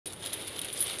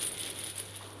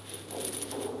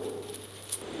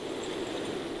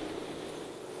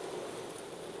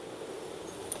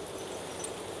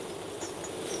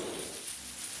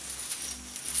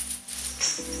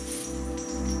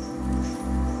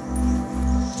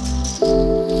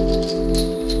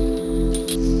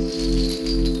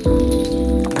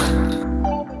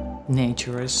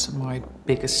nature is my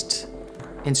biggest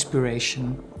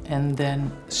inspiration, and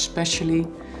then especially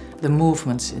the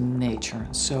movements in nature,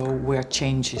 so where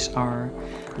changes are,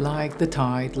 like the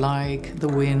tide, like the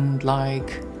wind,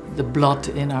 like the blood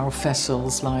in our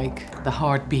vessels, like the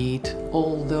heartbeat,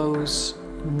 all those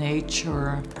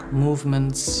nature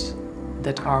movements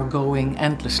that are going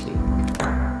endlessly.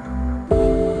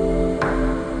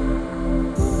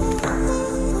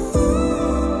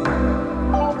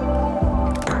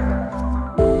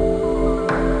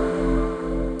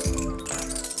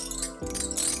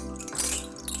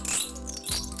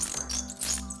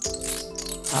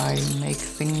 I make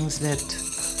things that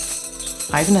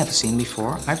I've never seen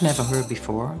before, I've never heard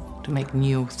before, to make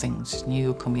new things,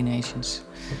 new combinations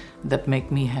that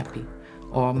make me happy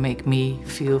or make me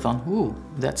feel van, ooh,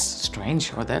 that's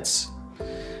strange, or that's,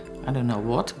 I don't know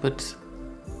what, but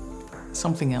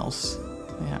something else,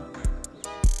 yeah.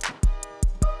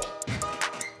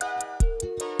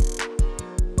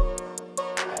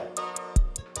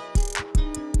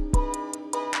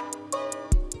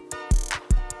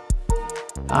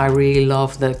 I really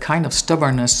love the kind of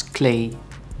stubbornness clay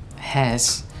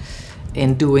has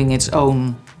in doing its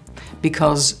own,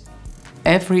 because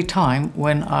every time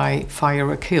when I fire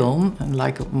a kiln, and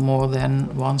like more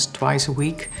than once, twice a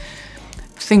week,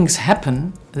 things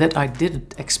happen that I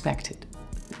didn't expect it.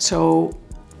 So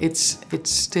it's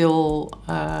still,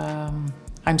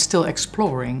 I'm still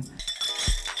exploring.